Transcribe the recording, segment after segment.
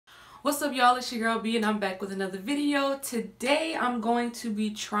What's up, y'all? It's your girl B and I'm back with another video. Today I'm going to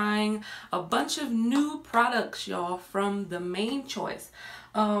be trying a bunch of new products, y'all, from the Mane Choice.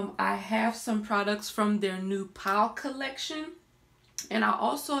 I have some products from their new POW collection, and I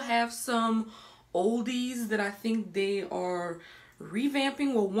also have some oldies that I think they are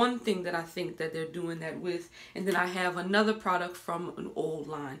revamping. Well, one thing that I think that they're doing that with, and then I have another product from an old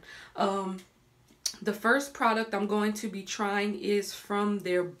line. The first product I'm going to be trying is from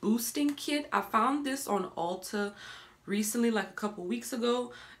their boosting kit. I found this on Ulta recently, like a couple weeks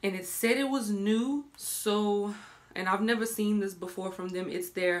ago, and it said it was new. So, and I've never seen this before from them. It's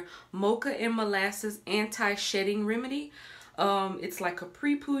their Mocha and Molasses anti-shedding remedy. It's like a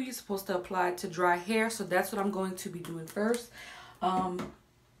pre-poo. You're supposed to apply it to dry hair, so that's what I'm going to be doing first. And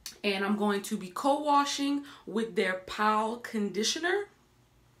I'm going to be co-washing with their POW conditioner.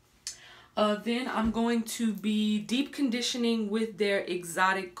 Then I'm going to be deep conditioning with their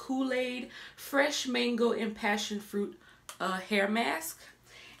exotic Kool-Aid fresh mango and passion fruit hair mask.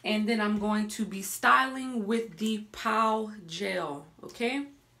 And then I'm going to be styling with the POW gel. Okay,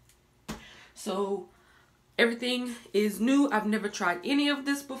 so everything is new. I've never tried any of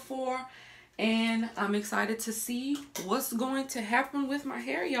this before, and I'm excited to see what's going to happen with my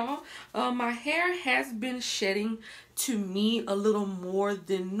hair, y'all. My hair has been shedding to me a little more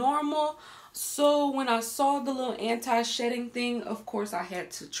than normal. So when I saw the little anti-shedding thing, of course I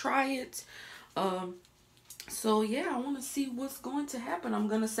had to try it. So yeah, I want to see what's going to happen. I'm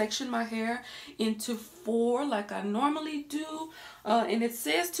going to section my hair into 4 like I normally do. And it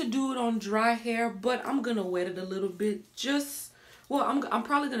says to do it on dry hair, but I'm going to wet it a little bit. Well, I'm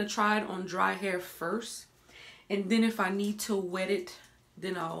probably going to try it on dry hair first. And then if I need to wet it,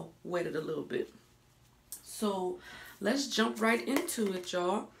 then I'll wet it a little bit. So let's jump right into it,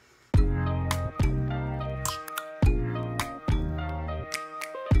 y'all.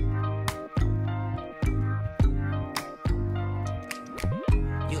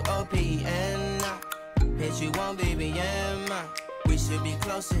 You won't be BM. We should be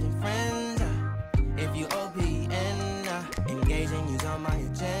closer than friends. If you OPN, engage and use on my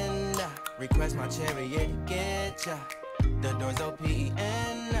agenda. Request my chariot to get ya. The door's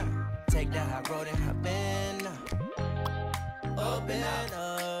OPN. Take that hot road and hop in. Open up,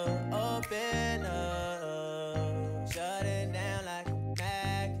 open up. Shut it down like a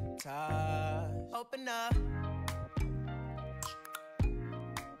Macintosh. Open up.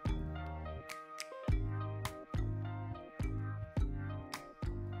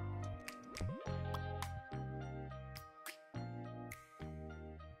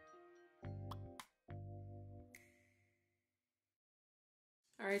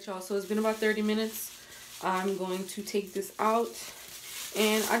 Alright, y'all, so it's been about 30 minutes. I'm going to take this out,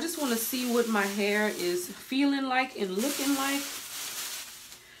 and I just want to see what my hair is feeling like and looking like.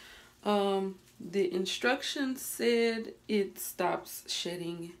 The instructions said it stops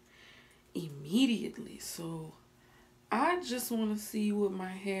shedding immediately, so I just want to see what my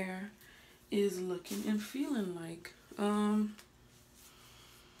hair is looking and feeling like.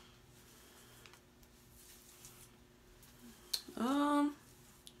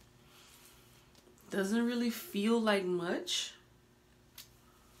 Doesn't really feel like much.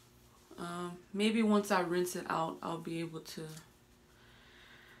 Maybe once I rinse it out, I'll be able to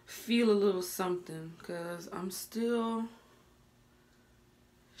feel a little something, because I'm still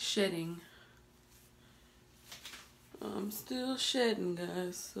shedding. I'm still shedding,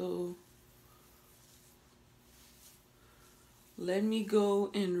 guys, so let me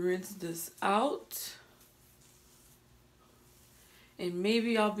go and rinse this out. And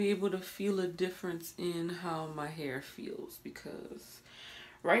maybe I'll be able to feel a difference in how my hair feels, because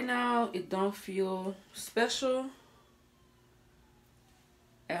right now it don't feel special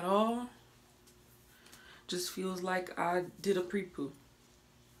at all. Just feels like I did a pre-poo.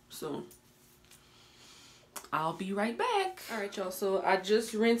 So I'll be right back. Alright, y'all, so I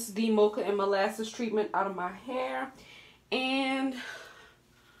just rinsed the Mocha and Molasses treatment out of my hair, and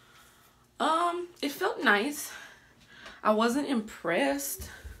it felt nice. I wasn't impressed.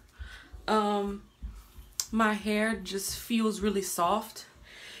 My hair just feels really soft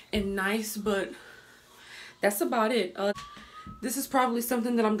and nice, but that's about it. This is probably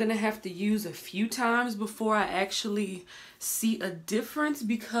something that I'm gonna have to use a few times before I actually see a difference,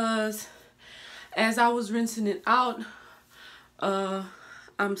 because as I was rinsing it out,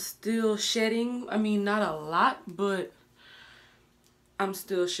 I'm still shedding. I mean, not a lot, but I'm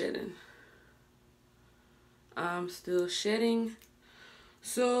still shedding. I'm still shedding.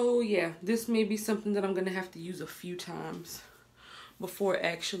 So yeah, this may be something that I'm gonna have to use a few times before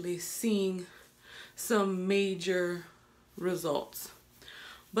actually seeing some major results.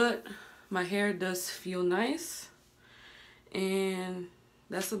 but my hair does feel nice, and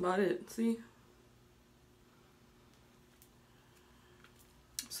that's about it. See?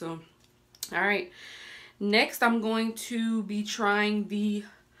 So, all right. Next, I'm going to be trying the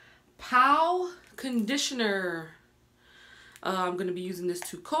POW conditioner. I'm going to be using this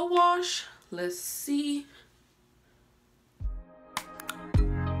to co-wash. Let's see.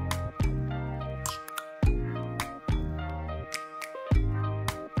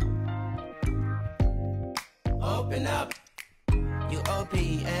 Open up, you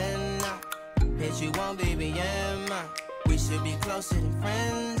OPN, bitch, you won't BBM. We should be closer than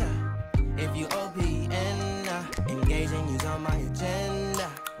friends. If you OPN, engaging you's on my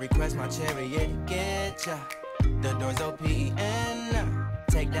agenda. Request my chariot to get ya. The door's OPN.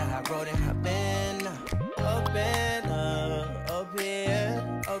 Take that hot road and hop in. Open up,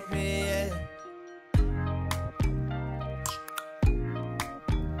 OPN, OPN.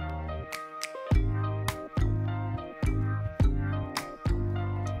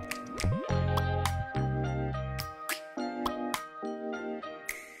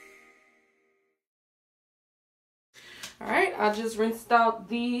 All right, I just rinsed out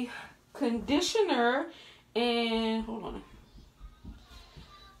the conditioner, and hold on.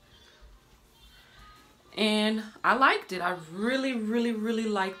 And I liked it. I really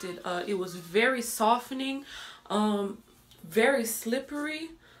liked it. It was very softening, very slippery.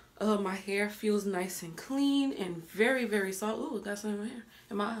 My hair feels nice and clean and very soft. Ooh, that's in my hair.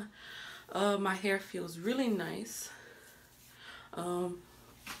 In my eye. My hair feels really nice.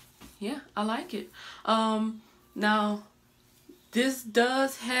 Yeah, I like it. Now, this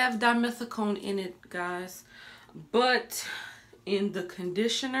does have dimethicone in it, guys, but in the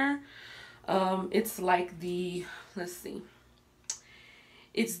conditioner, it's like the, let's see,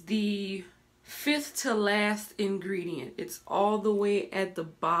 it's the 5th to last ingredient. It's all the way at the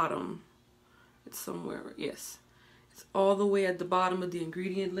bottom. It's somewhere, yes. It's all the way at the bottom of the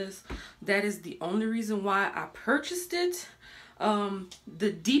ingredient list. That is the only reason why I purchased it.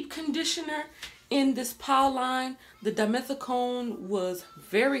 The deep conditioner in this POW line, the dimethicone was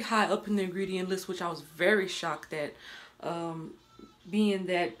very high up in the ingredient list, which I was very shocked at, being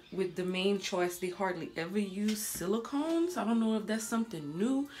that with the Mane Choice, they hardly ever use silicones. I don't know if that's something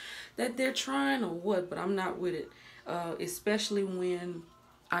new that they're trying or what, but I'm not with it, especially when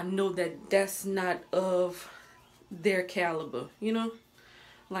I know that that's not of their caliber, you know?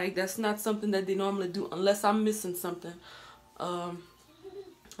 Like, that's not something that they normally do unless I'm missing something. I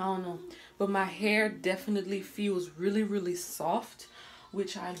don't know, but my hair definitely feels really soft,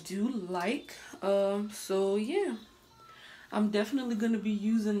 which I do like. So yeah, I'm definitely going to be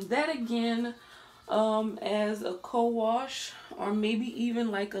using that again as a co-wash, or maybe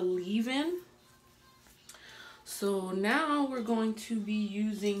even like a leave-in. So now we're going to be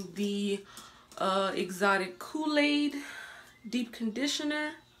using the Exotic Kool-Aid deep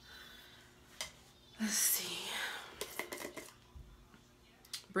conditioner. Let's see.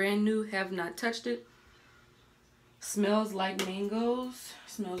 Brand new, have not touched it. Smells like mangoes.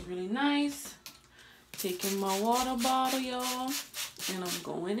 Smells really nice. Taking my water bottle, y'all, and I'm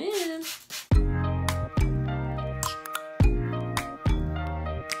going in.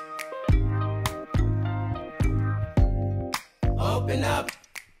 Open up,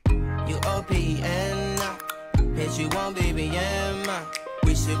 you OPN, bitch, you won't BBM.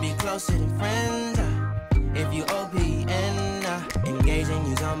 We should be closer than friends. If you OPN, engaging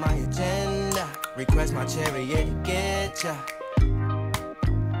you's on my agenda. Request my chariot to get ya.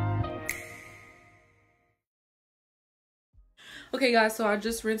 Okay guys, so I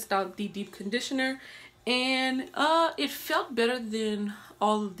just rinsed out the deep conditioner, and it felt better than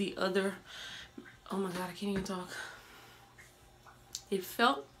all of the other, oh my god, I can't even talk. It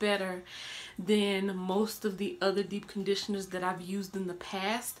felt better than most of the other deep conditioners that I've used in the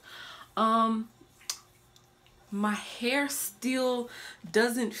past. My hair still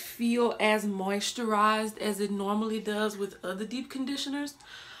doesn't feel as moisturized as it normally does with other deep conditioners,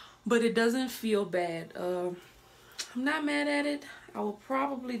 but it doesn't feel bad. I'm not mad at it. I will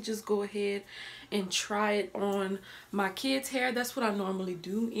probably just go ahead and try it on my kids' hair. That's what I normally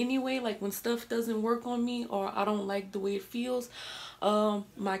do anyway, like when stuff doesn't work on me or I don't like the way it feels.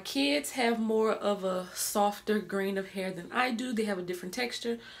 My kids have more of a softer grain of hair than I do. They have a different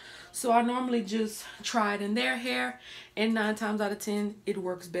texture. So I normally just try it in their hair, and 9 times out of 10 it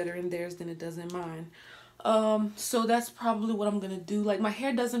works better in theirs than it does in mine. So that's probably what I'm gonna do. Like, my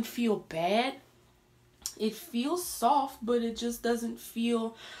hair doesn't feel bad. It feels soft, but it just doesn't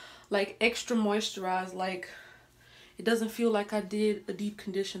feel like extra moisturized. Like, it doesn't feel like I did a deep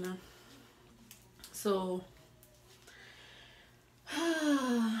conditioner. So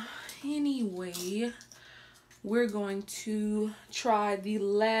Anyway, we're going to try the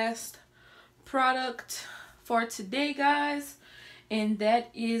last product for today, guys, and that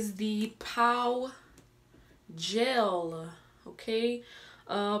is the POW gel. Okay,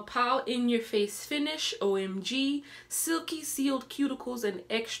 POW in your face finish, OMG, silky sealed cuticles and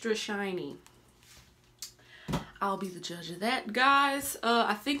extra shiny. I'll be the judge of that, guys.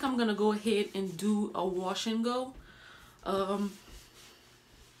 I think I'm gonna go ahead and do a wash and go.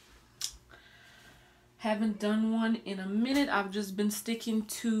 Haven't done one in a minute. I've just been sticking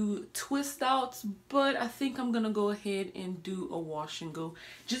to Twistouts, but I think I'm gonna go ahead and do a wash and go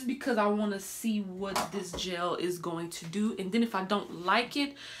just because I want to see what this gel is going to do. And then if I don't like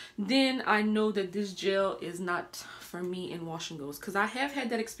it, then I know that this gel is not for me in wash and goes, because I have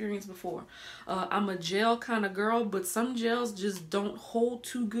had that experience before. I'm a gel kind of girl, but some gels just don't hold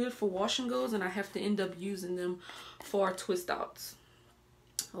too good for wash and goes, and I have to end up using them for Twistouts.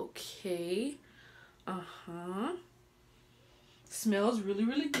 Okay. Smells really,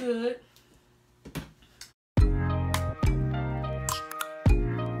 really good.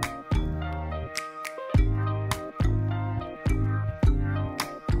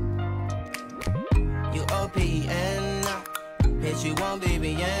 You OPN, bitch, you won't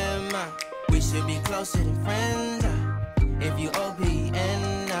BBM. We should be closer than friends. If you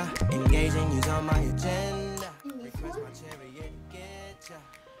OPN, engaging you's on my agenda. Request my chariot to get ya.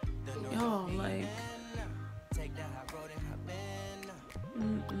 Yo, like,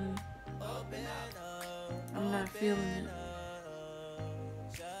 I'm not feeling it.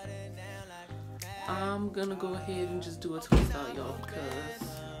 I'm gonna go ahead and just do a twist out, y'all, because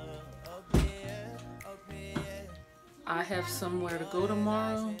I have somewhere to go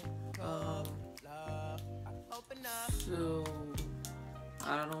tomorrow. So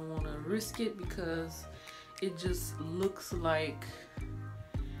I don't want to risk it because it just looks like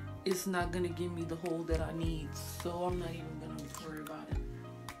it's not gonna give me the hold that I need, so I'm not even gonna worry about it.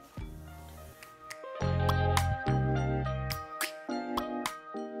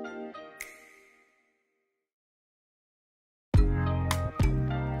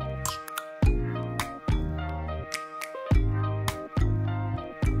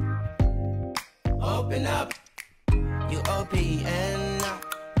 Open up, you OPN.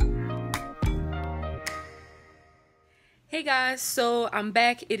 Hey guys, so I'm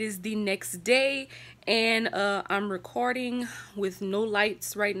back. It is the next day and I'm recording with no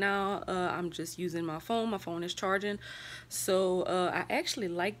lights right now. I'm just using my phone. My phone is charging. So I actually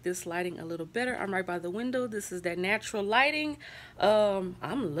like this lighting a little better. I'm right by the window. This is that natural lighting.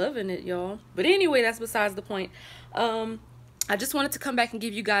 I'm loving it, y'all. But anyway, that's besides the point. I just wanted to come back and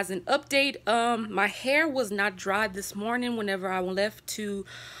give you guys an update. My hair was not dried this morning whenever I left to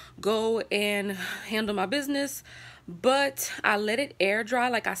go and handle my business, but I let it air dry.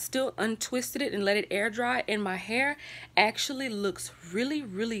 Like, I still untwisted it and let it air dry, and my hair actually looks really,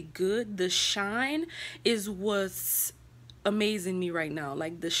 really good. The shine is what's amazing me right now.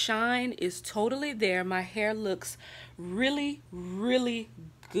 Like, the shine is totally there. My hair looks really, really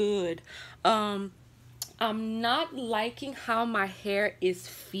good. I'm not liking how my hair is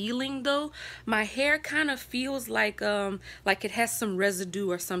feeling though. My hair kind of feels like it has some residue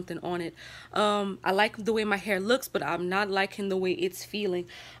or something on it. I like the way my hair looks, but I'm not liking the way it's feeling.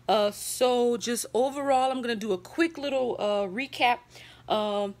 So just overall, I'm gonna do a quick little recap.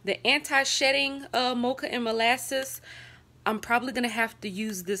 The anti-shedding Mocha and Molasses, I'm probably gonna have to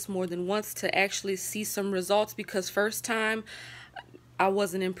use this more than once to actually see some results, because first time I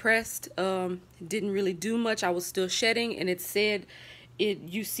wasn't impressed. Didn't really do much. I was still shedding, and it said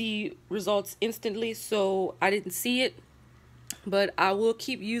you see results instantly, so I didn't see it, but I will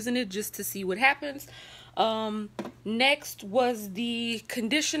keep using it just to see what happens. Next was the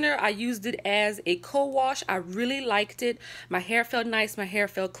conditioner. I used it as a co-wash. I really liked it. My hair felt nice. My hair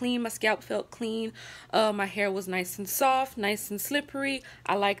felt clean. My scalp felt clean. My hair was nice and soft, nice and slippery.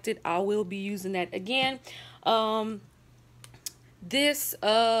 I liked it. I will be using that again. This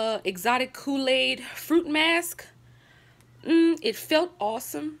exotic Kool-Aid fruit mask, it felt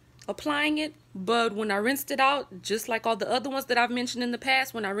awesome applying it, but when I rinsed it out, just like all the other ones that I've mentioned in the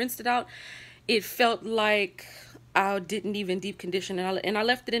past, when I rinsed it out, it felt like I didn't even deep condition, and I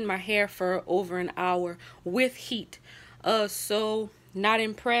left it in my hair for over an hour with heat. So not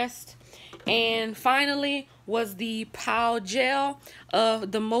impressed. And finally was the POW gel.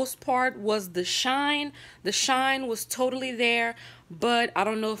 The most part was the shine. The shine was totally there, but I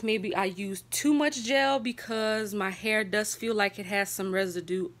don't know if maybe I used too much gel because my hair does feel like it has some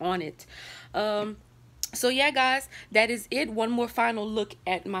residue on it. So yeah, guys, that is it. One more final look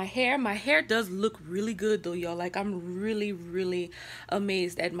at my hair. My hair does look really good though, y'all. Like, I'm really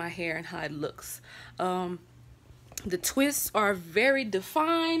amazed at my hair and how it looks. The twists are very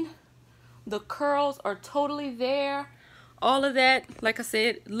defined. The curls are totally there. All of that, like I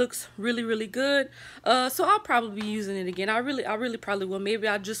said, looks really good. So I'll probably be using it again. I really probably will. Maybe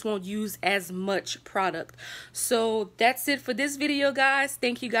I just won't use as much product. So that's it for this video, guys.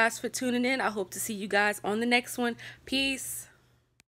 Thank you guys for tuning in. I hope to see you guys on the next one. Peace.